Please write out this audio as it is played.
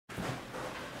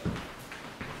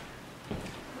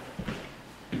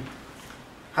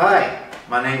Hi,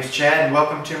 my name is Chad and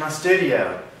welcome to my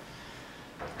studio.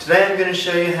 Today I'm going to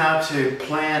show you how to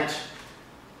plant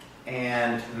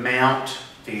and mount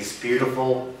these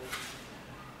beautiful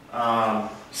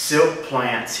silk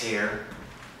plants here.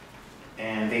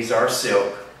 And these are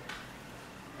silk.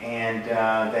 And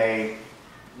they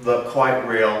look quite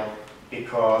real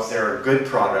because they're a good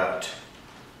product.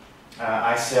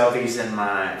 I sell these in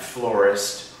my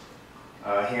florist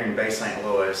here in Bay St.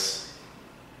 Louis.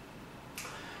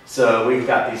 So we've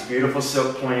got these beautiful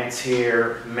silk plants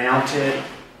here mounted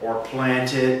or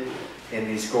planted in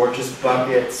these gorgeous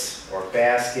buckets or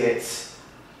baskets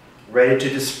ready to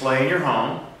display in your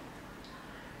home.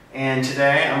 And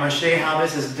today I'm going to show you how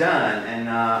this is done, and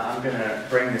I'm going to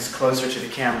bring this closer to the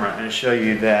camera and show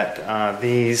you that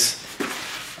these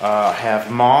have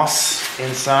moss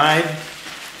inside,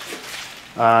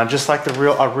 just like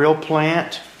a real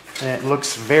plant, and it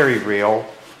looks very real.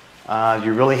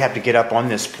 You really have to get up on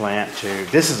this plant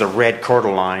this is a red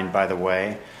cordyline, by the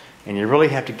way, and you really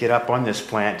have to get up on this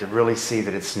plant to really see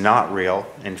that it's not real,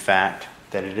 in fact,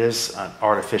 that it is an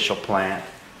artificial plant.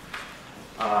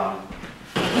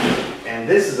 And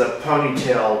this is a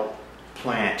ponytail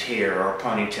plant here, or a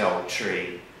ponytail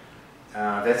tree.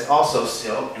 That's also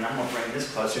silk, and I'm going to bring this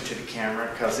closer to the camera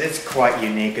because it's quite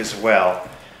unique as well.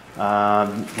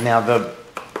 Now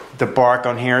the bark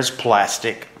on here is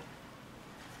plastic.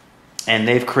 And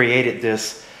they've created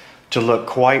this to look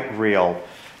quite real.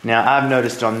 Now I've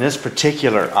noticed on this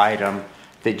particular item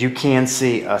that you can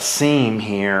see a seam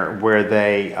here where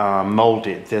they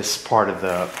molded this part of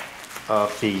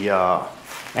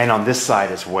and on this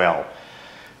side as well.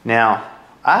 Now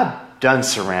I've done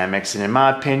ceramics, and in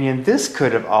my opinion this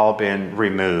could have all been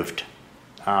removed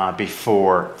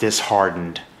before this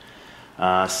hardened.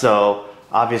 So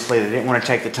obviously they didn't want to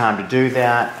take the time to do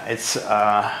that.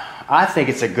 I think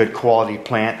it's a good quality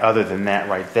plant other than that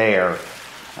right there.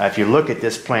 If you look at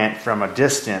this plant from a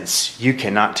distance, you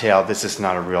cannot tell this is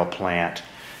not a real plant.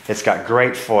 It's got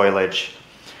great foliage.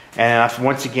 And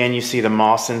once again, you see the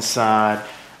moss inside.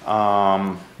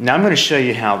 Now I'm going to show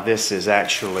you how this is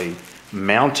actually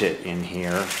mounted in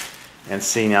here. And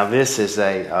see, now this is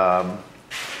a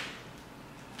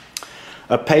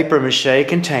paper mache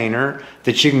container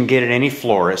that you can get at any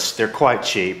florist. They're quite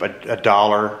cheap,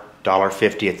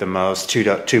 $1.50 at the most,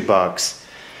 $2.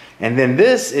 And then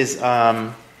this is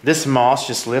this moss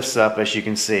just lifts up, as you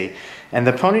can see, and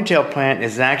the ponytail plant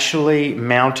is actually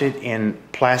mounted in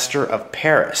plaster of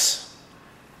Paris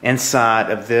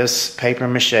inside of this paper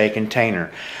mache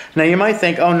container. Now you might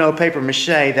think, oh no, paper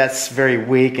mache, that's very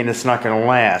weak and it's not going to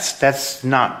last. That's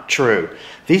not true.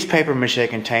 These paper mache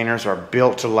containers are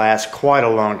built to last quite a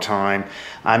long time.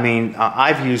 I mean,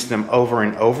 I've used them over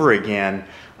and over again.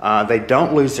 They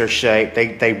don't lose their shape.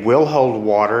 They will hold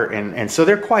water, and so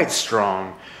they're quite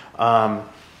strong.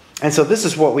 And so this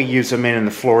is what we use them in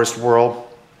the florist world.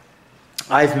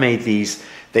 I've made these.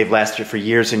 They've lasted for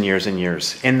years and years and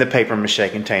years in the paper mache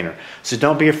container. So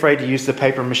don't be afraid to use the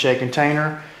paper mache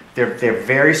container. They're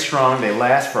very strong. They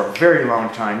last for a very long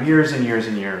time, years and years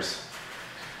and years.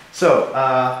 So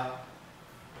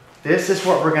this is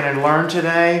what we're going to learn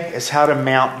today, is how to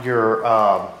mount your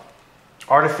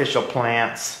artificial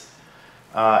plants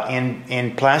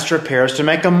in plaster of Paris to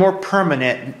make them more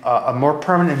permanent.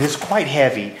 It's quite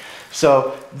heavy,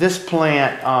 so this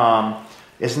plant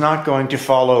is not going to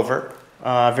fall over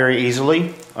very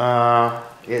easily.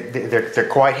 They're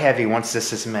quite heavy once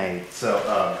this is made.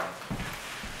 So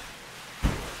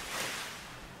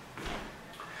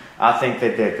I think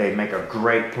that they make a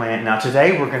great plant. Now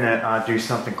today we're going to do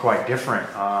something quite different.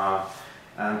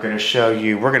 I'm going to show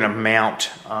you. We're going to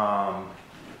mount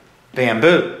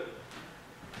bamboo.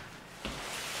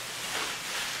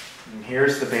 And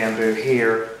here's the bamboo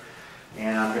here,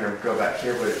 and I'm going to go back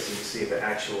here with it so you can see the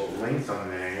actual length on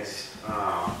these.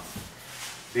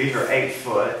 These are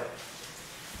 8-foot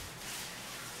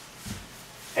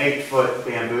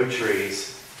bamboo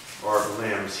trees or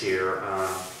limbs here.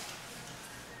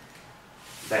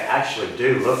 They actually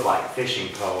do look like fishing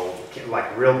pole,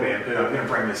 like real bamboo. I'm going to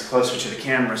bring this closer to the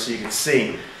camera so you can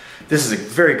see. This is a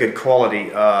very good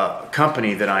quality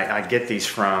company that I get these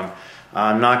from.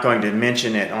 I'm not going to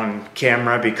mention it on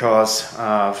camera because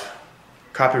of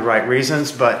copyright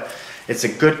reasons, but it's a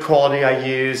good quality I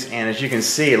use, and as you can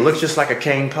see, it looks just like a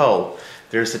cane pole.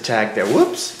 There's the tag there.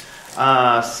 Whoops!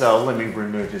 So let me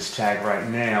remove this tag right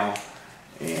now,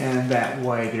 and that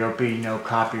way there'll be no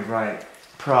copyright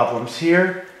problems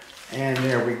here. And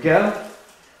there we go.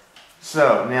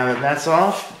 So now that that's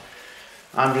off,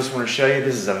 I'm just going to show you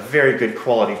this is a very good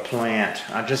quality plant.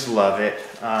 I just love it.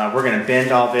 We're going to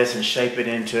bend all this and shape it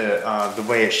into the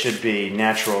way it should be,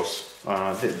 natural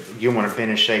you want to bend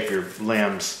and shape your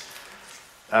limbs.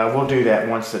 We'll do that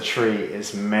once the tree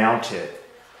is mounted.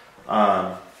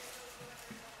 Once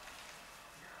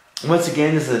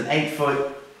again, this is an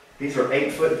 8-foot. These are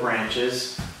 8-foot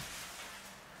branches,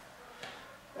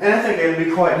 and I think it would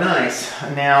be quite nice.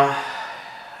 Now,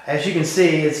 as you can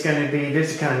see, it's going to be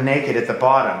just kind of naked at the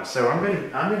bottom. So I'm going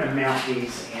to mount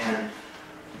these in.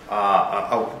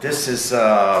 This is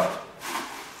a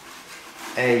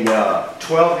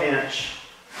 12-inch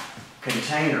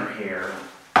container here.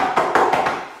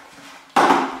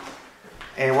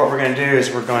 And what we're going to do is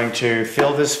we're going to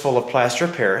fill this full of plaster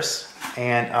of Paris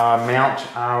and mount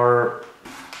our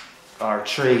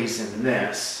trees in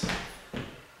this,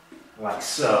 like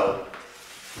so.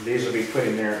 And these will be put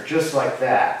in there just like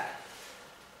that.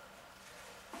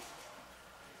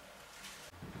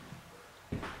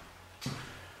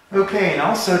 Okay, and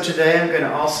also today I'm going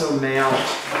to also mount,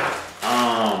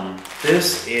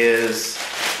 this is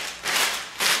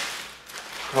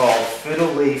called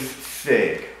fiddle leaf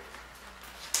fig.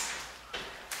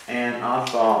 And I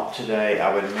thought today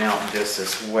I would mount this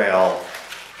as well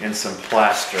in some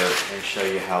plaster and show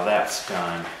you how that's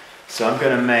done. So I'm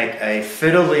going to make a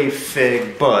fiddle leaf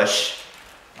fig bush,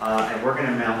 and we're going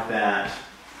to mount that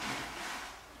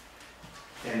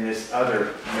in this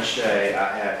other mache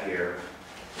I have here.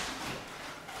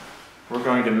 We're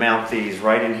going to mount these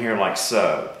right in here like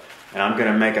so. And I'm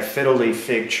going to make a fiddle leaf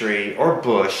fig tree or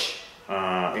bush,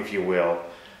 if you will,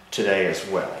 today as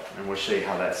well. And we'll show you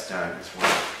how that's done as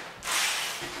well.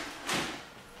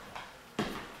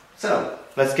 So,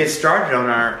 let's get started on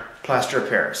our plaster of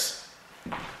Paris.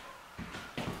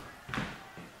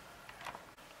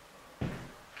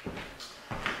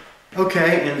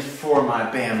 Okay, and for my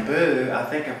bamboo, I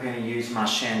think I'm going to use my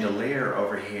chandelier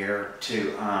over here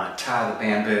to tie the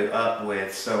bamboo up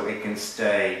with so it can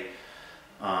stay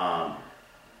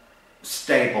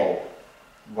stable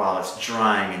while it's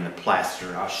drying in the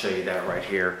plaster. I'll show you that right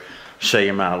here. Show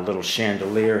you my little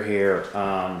chandelier here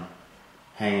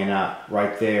hanging up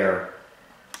right there.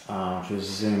 Just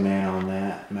zoom in on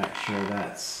that, make sure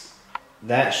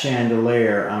that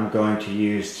chandelier I'm going to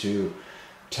use to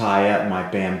tie up my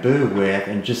bamboo with,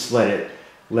 and just have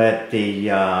the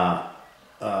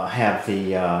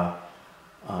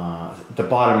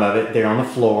bottom of it there on the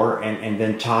floor, and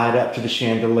then tie it up to the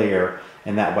chandelier,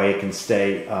 and that way it can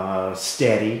stay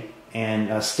steady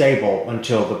and stable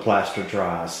until the plaster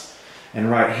dries. And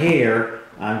right here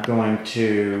I'm going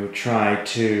to try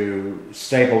to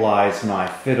stabilize my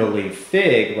fiddle leaf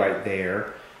fig right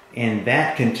there in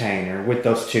that container with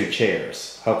those two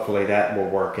chairs. Hopefully that will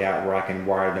work out where I can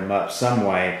wire them up some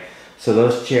way so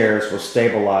those chairs will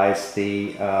stabilize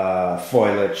the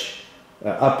foliage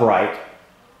upright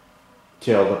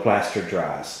till the plaster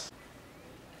dries.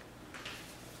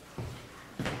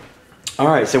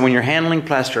 Alright, so when you're handling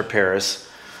plaster of Paris,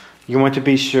 you want to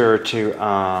be sure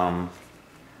to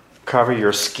cover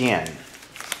your skin.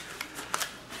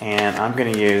 And I'm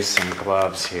going to use some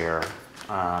gloves here,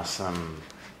 some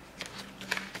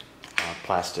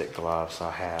plastic gloves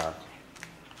I have.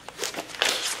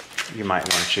 You might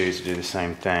want to choose to do the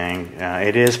same thing.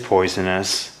 It is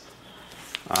poisonous.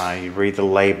 You read the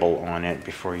label on it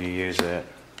before you use it.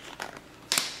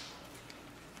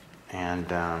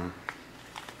 And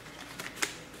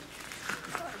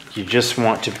you just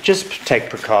want to take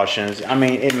precautions. I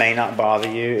mean, it may not bother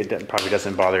you. It probably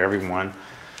doesn't bother everyone.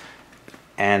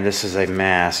 And this is a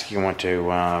mask you want to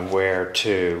wear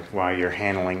too while you're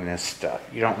handling this stuff.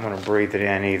 You don't want to breathe it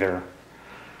in either.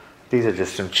 These are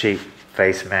just some cheap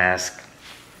face masks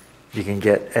you can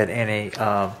get at any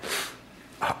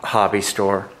hobby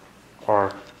store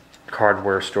or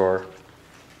hardware store.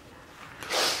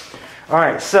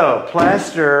 Alright, so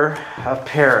plaster of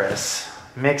Paris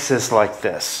mixes like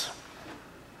this.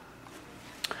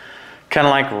 Kind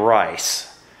of like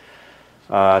rice.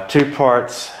 2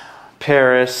 parts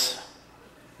Paris,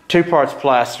 2 parts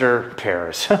plaster,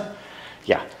 Paris.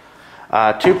 Yeah.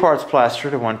 2 parts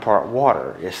plaster to 1 part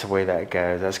water is the way that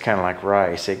goes. That's kind of like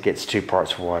rice. It gets 2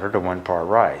 parts water to 1 part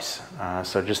rice.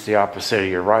 So just the opposite of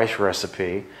your rice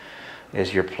recipe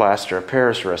is your plaster of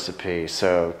Paris recipe.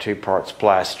 So 2 parts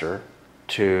plaster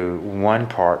to 1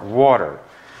 part water.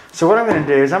 So what I'm going to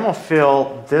do is I'm going to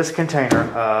fill this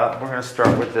container up. We're going to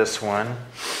start with this one.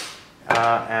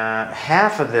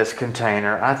 Half of this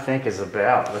container I think is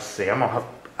about, let's see,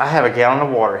 I have a gallon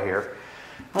of water here.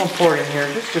 I'm going to pour it in here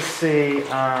just to see.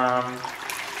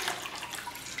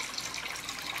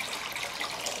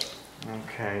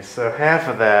 Okay, so half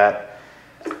of that,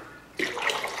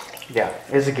 yeah,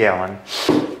 is a gallon.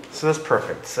 So that's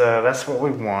perfect. So that's what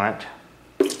we want.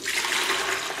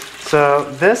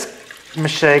 So this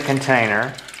mache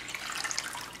container.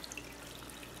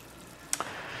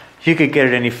 You could get it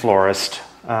at any florist.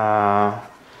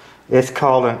 It's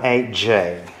called an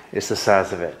 8J. It's the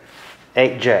size of it.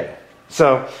 8J.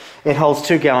 So it holds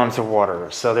 2 gallons of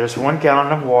water. So there's 1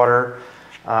 gallon of water,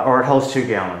 or it holds 2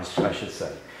 gallons, I should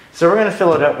say. So we're going to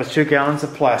fill it up with 2 gallons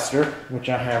of plaster, which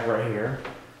I have right here.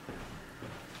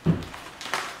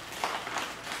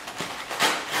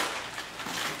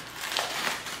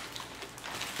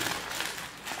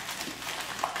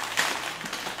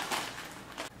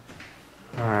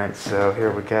 Alright, so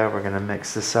here we go. We're going to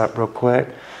mix this up real quick.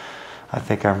 I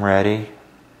think I'm ready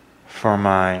for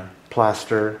my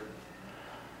plaster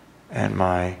and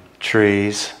my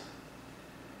trees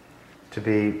to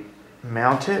be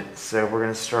mounted. So we're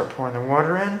going to start pouring the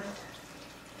water in.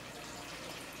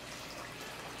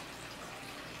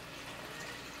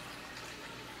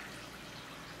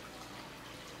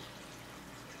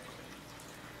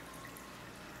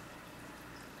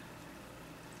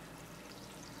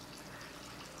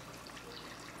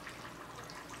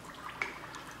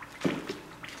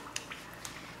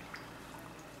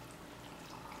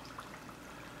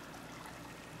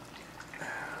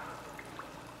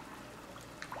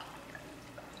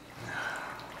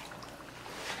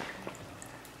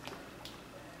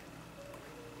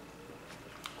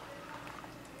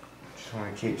 Just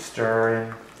want to keep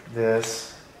stirring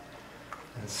this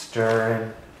and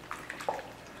stirring.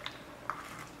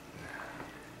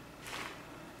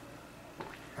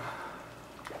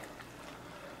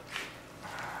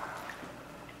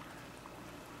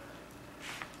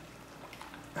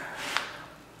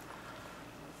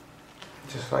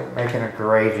 Just like making a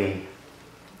gravy.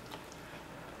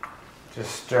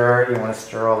 Just stir. You want to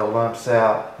stir all the lumps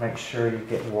out. Make sure you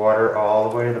get water all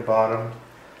the way to the bottom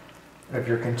of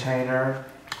your container.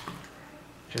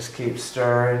 Just keep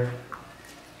stirring.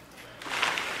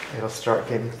 It'll start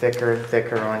getting thicker and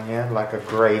thicker on you, like a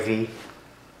gravy.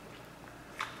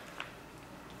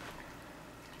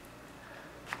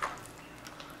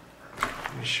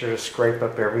 Be sure to scrape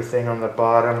up everything on the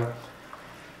bottom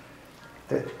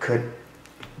that could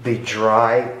be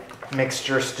dry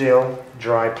mixture still,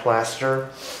 dry plaster.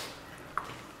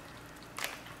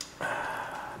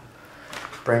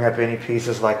 Bring up any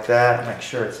pieces like that. Make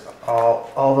sure it's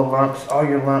all the lumps, all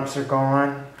your lumps are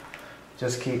gone.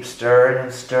 Just keep stirring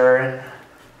and stirring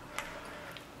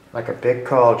like a big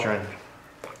cauldron.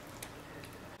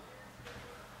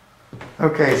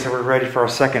 Okay, so we're ready for our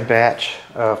second batch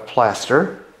of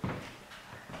plaster.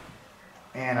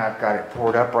 And I've got it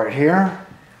poured up right here.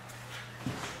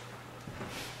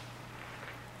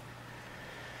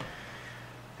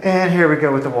 And here we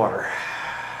go with the water.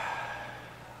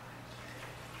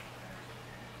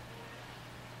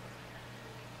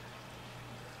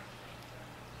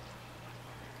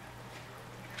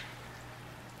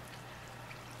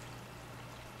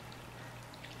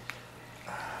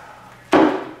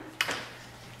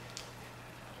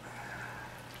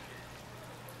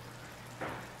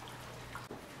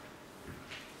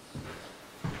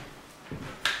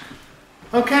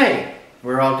 Okay,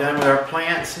 we're all done with our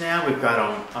plants now. We've got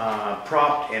them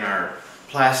propped in our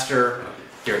plaster.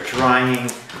 They're drying.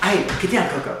 Hey, get down,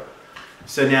 Coco.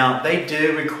 So now they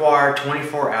do require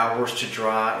 24 hours to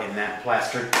dry in that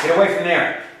plaster. Get away from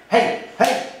there. Hey,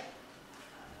 hey.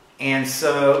 And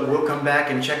so we'll come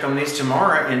back and check on these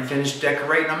tomorrow and finish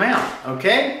decorating them out.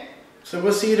 Okay? So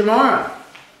we'll see you tomorrow.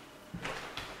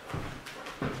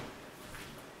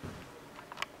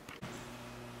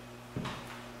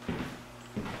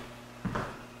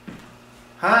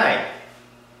 Hi,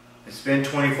 it's been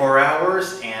 24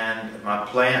 hours and my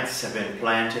plants have been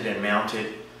planted and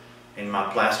mounted in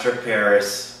my plaster of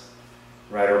Paris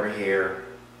right over here.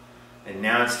 And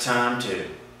now it's time to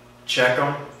check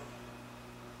them,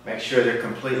 make sure they're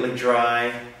completely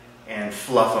dry, and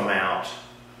fluff them out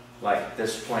like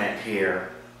this plant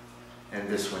here and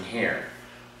this one here.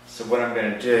 So what I'm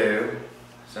going to do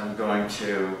is I'm going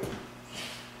to,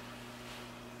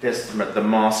 the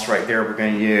moss right there we're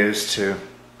going to use to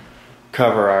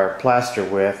cover our plaster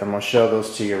with. I'm going to show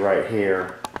those to you right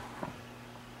here.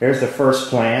 Here's the first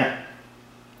plant.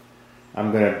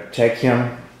 I'm going to take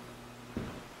him,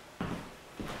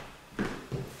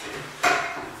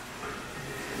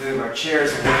 move our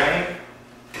chairs away.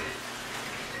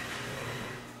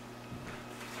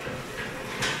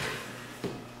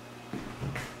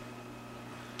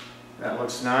 That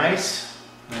looks nice.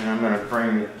 And I'm going to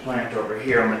bring the plant over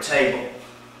here on the table.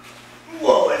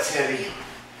 Whoa, that's heavy.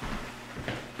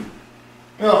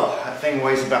 Oh, that thing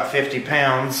weighs about 50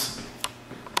 pounds.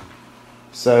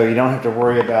 So you don't have to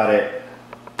worry about it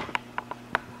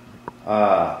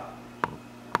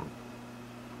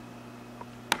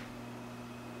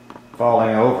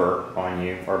falling over on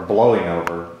you or blowing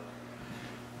over.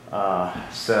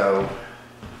 So,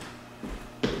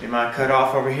 am I cut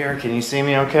off over here? Can you see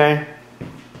me okay?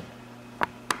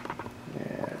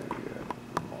 Yeah,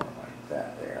 more like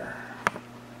that there.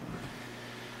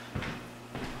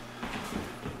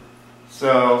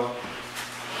 So,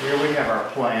 here we have our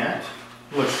plant.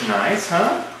 Looks nice,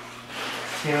 huh?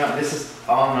 You know, this is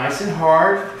all nice and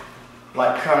hard,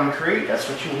 like concrete. That's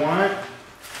what you want.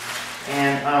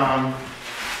 And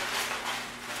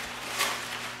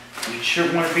you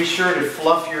sure want to be sure to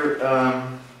fluff your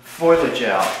foliage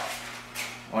out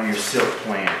on your silk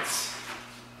plants,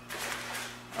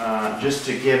 just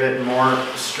to give it more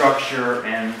structure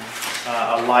and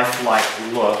a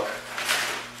lifelike look.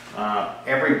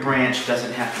 Every branch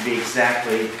doesn't have to be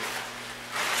exactly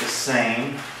the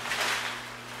same.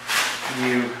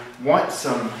 You want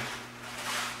some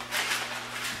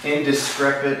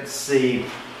indiscrepancy.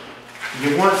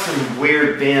 You want some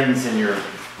weird bends in your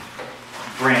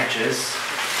branches,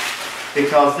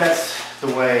 because that's the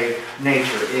way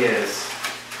nature is.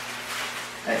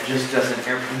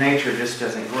 Nature just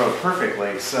doesn't grow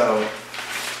perfectly. So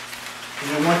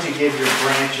you want to give your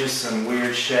branches some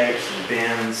weird shapes and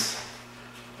bends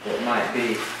that might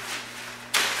be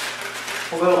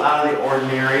a little out of the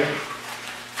ordinary.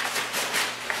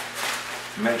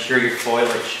 Make sure your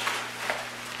foliage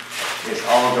is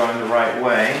all going the right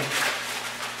way.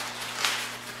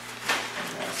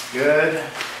 That's good.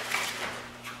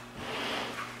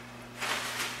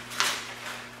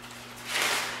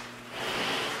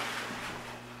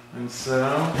 And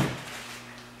so,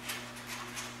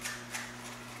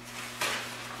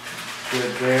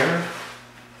 good there.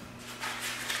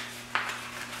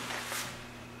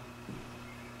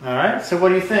 All right, so what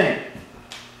do you think?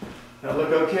 That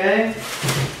look okay?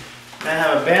 I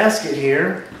have a basket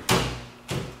here,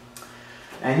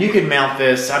 and you could mount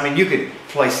this. I mean, you could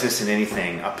place this in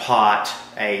anything, a pot,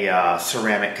 a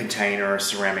ceramic container, a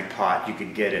ceramic pot. You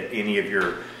could get at any of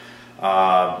your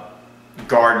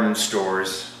garden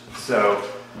stores. So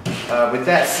with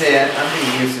that said, I'm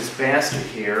going to use this basket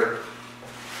here,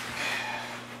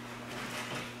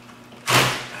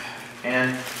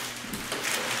 and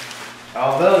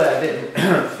although that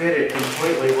didn't fit it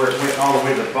completely where it went all the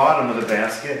way to the bottom of the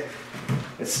basket,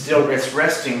 it's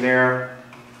resting there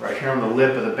right here on the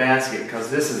lip of the basket, because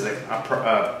this is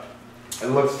it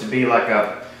looks to be like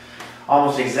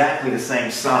almost exactly the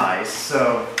same size.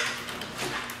 So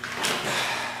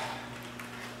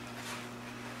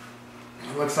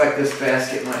it looks like this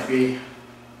basket might be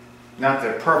not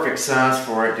the perfect size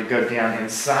for it to go down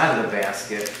inside of the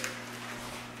basket,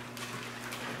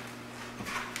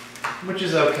 which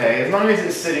is okay. As long as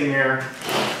it's sitting there,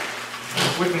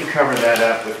 we can cover that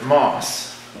up with moss.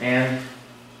 And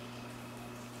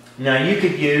now you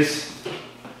could use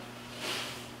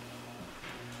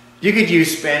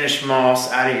Spanish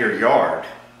moss out of your yard,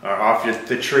 or off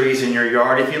the trees in your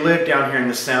yard. If you live down here in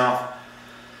the South,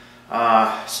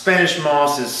 Spanish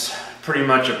moss is pretty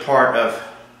much a part of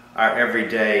our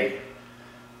everyday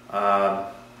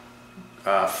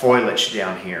foliage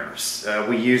down here.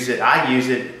 We use it. I use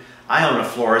it. I own a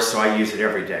florist, so I use it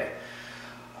every day.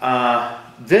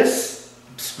 This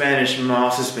Spanish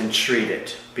moss has been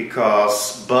treated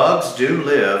because bugs do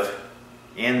live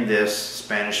in this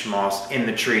Spanish moss in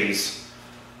the trees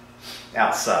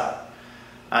outside.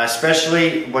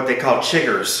 Especially what they call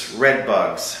chiggers, red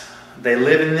bugs. They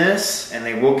live in this and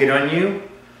they will get on you,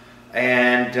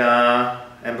 and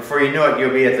before you know it,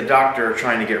 you'll be at the doctor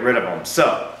trying to get rid of them.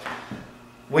 So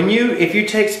if you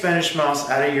take Spanish moss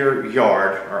out of your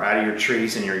yard or out of your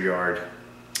trees in your yard,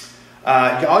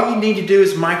 all you need to do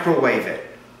is microwave it.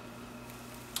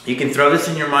 You can throw this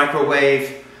in your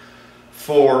microwave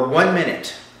for 1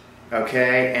 minute,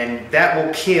 okay, and that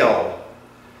will kill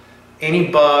any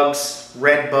bugs,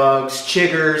 red bugs,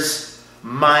 chiggers,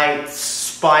 mites,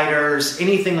 spiders,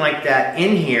 anything like that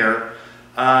in here.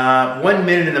 1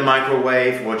 minute in the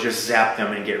microwave will just zap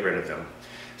them and get rid of them.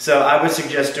 So I would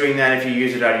suggest doing that if you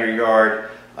use it out of your yard.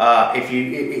 If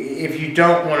you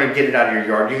don't want to get it out of your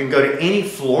yard, you can go to any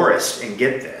florist and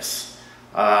get this.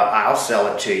 I'll sell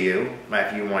it to you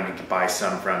if you want to buy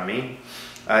some from me.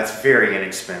 It's very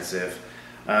inexpensive.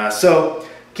 So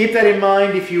keep that in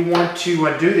mind if you want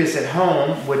to do this at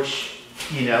home, which,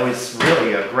 you know, is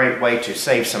really a great way to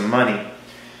save some money.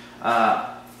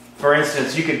 For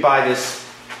instance, you could buy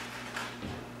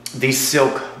these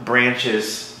silk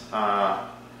branches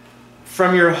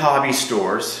from your hobby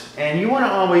stores, and you want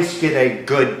to always get a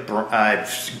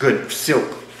good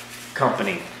silk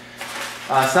company,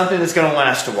 something that's going to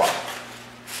last a while.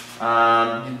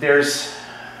 There's,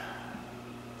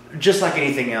 just like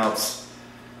anything else,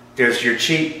 there's your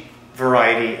cheap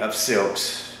variety of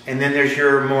silks, and then there's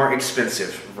your more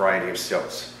expensive variety of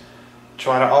silks.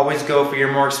 Try to always go for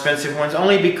your more expensive ones,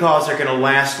 only because they're going to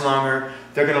last longer,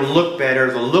 they're going to look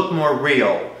better, they'll look more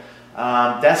real.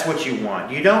 That's what you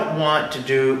want. You don't want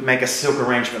to make a silk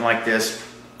arrangement like this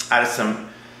out of some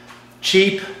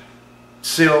cheap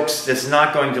silks that's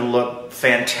not going to look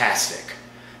fantastic,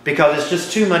 because it's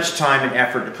just too much time and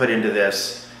effort to put into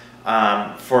this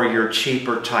for your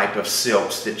cheaper type of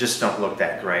silks that just don't look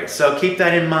that great. So keep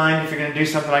that in mind. If you're going to do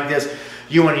something like this,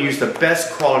 you want to use the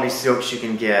best quality silks you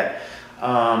can get,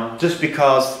 just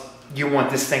because you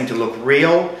want this thing to look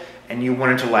real and you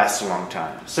want it to last a long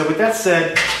time. So with that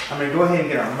said, I'm going to go ahead and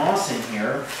get our moss in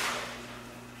here.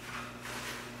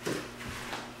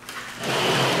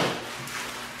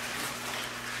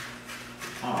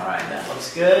 Alright, that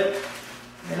looks good.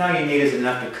 And all you need is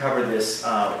enough to cover this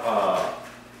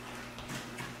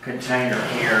container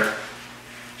here,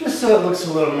 just so it looks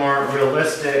a little more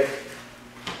realistic.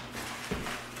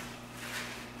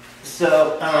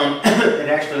 So it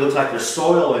actually looks like there's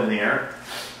soil in there.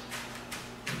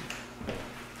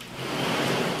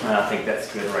 I think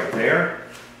that's good right there.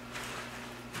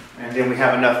 And then we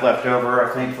have enough left over,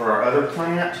 I think, for our other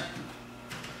plant.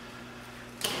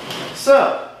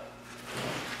 So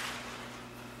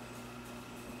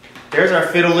there's our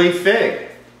fiddle leaf fig.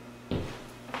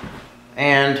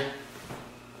 And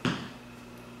I'll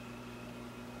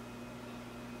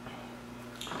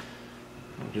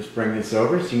just bring this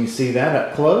over so you can see that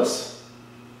up close.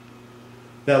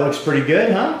 That looks pretty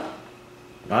good, huh?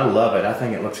 I love it. I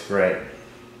think it looks great.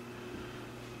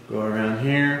 Go around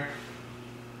here.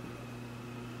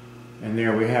 And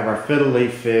there we have our fiddle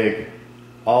leaf fig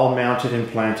all mounted and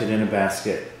planted in a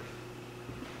basket.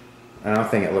 And I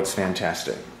think it looks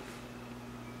fantastic.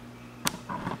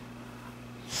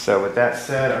 So with that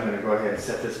said, I'm going to go ahead and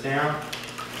set this down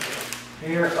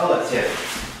here. Oh, that's it.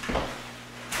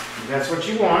 That's what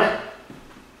you want it.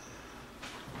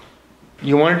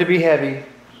 You want it to be heavy,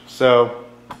 so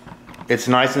it's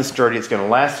nice and sturdy. It's going to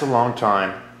last a long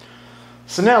time.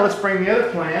 So now let's bring the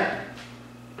other plant,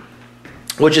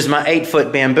 which is my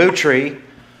 8-foot bamboo tree,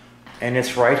 and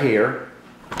it's right here.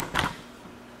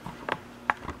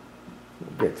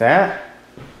 Get that.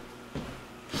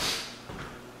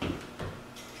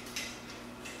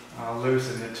 I'll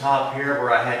loosen the top here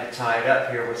where I had to tie it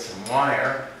up here with some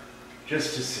wire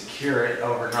just to secure it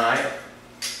overnight.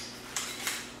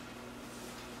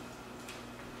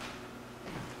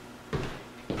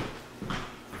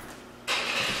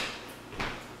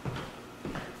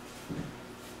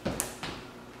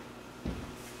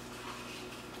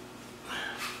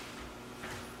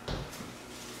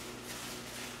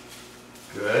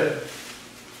 Good.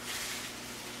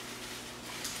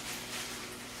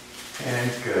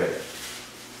 And good.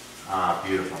 Ah,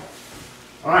 beautiful.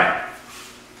 All right.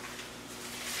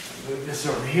 Move this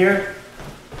over here.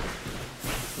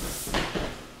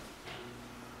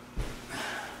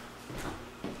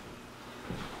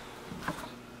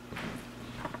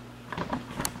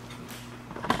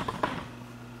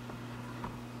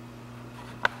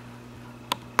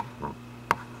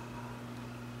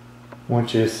 I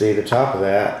want you to see the top of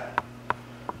that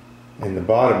and the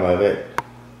bottom of it.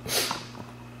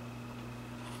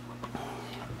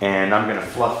 And I'm going to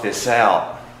fluff this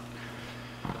out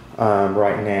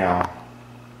right now.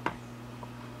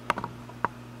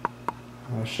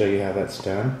 I'll show you how that's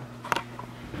done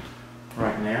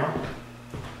right now.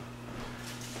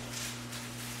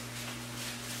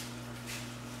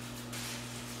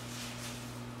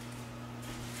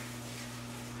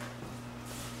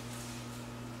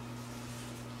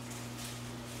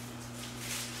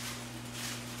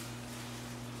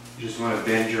 You just want to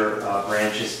bend your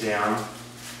branches down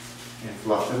and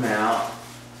fluff them out.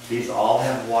 These all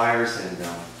have wires in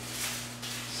them,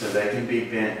 so they can be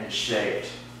bent and shaped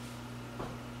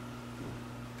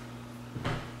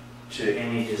to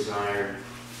any desired.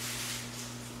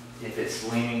 If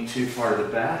it's leaning too far to the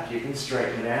back, you can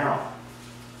straighten it out.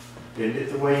 Bend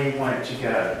it the way you want it to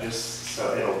go, just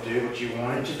so it'll do what you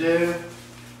want it to do.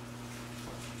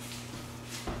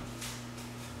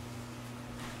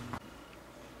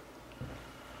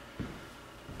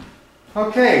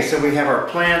 Okay, so we have our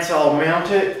plants all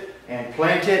mounted and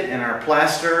planted in our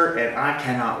plaster, and I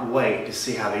cannot wait to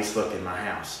see how these look in my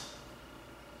house.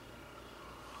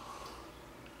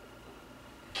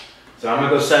 So I'm going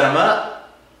to go set them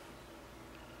up,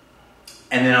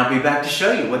 and then I'll be back to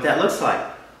show you what that looks like.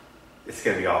 It's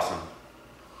going to be awesome.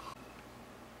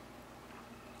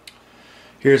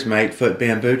 Here's my 8-foot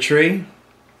bamboo tree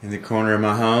in the corner of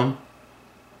my home.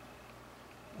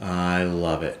 I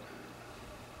love it.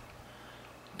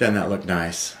 Doesn't that look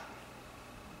nice?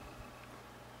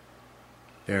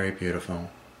 Very beautiful.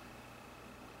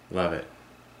 Love it.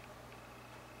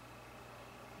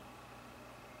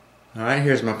 Alright,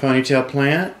 here's my ponytail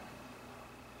plant.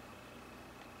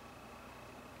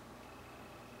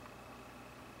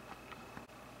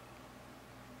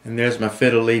 And there's my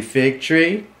fiddle leaf fig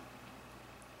tree.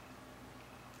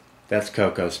 That's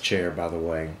Coco's chair, by the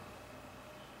way.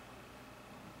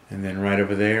 And then right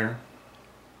over there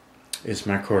is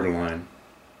my cordyline.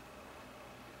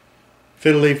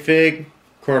 Fiddle leaf fig,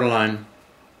 cordyline.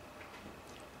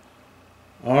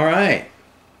 Alright,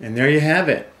 and there you have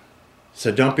it.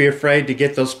 So don't be afraid to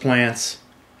get those plants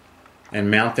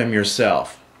and mount them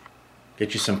yourself.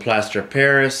 Get you some plaster of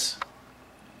Paris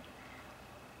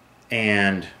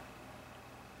and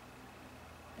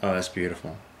oh, that's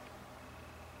beautiful.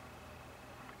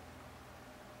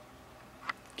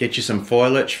 Get you some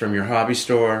foliage from your hobby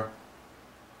store.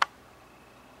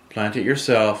 Plant it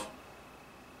yourself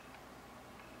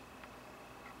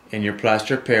in your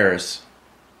plaster of Paris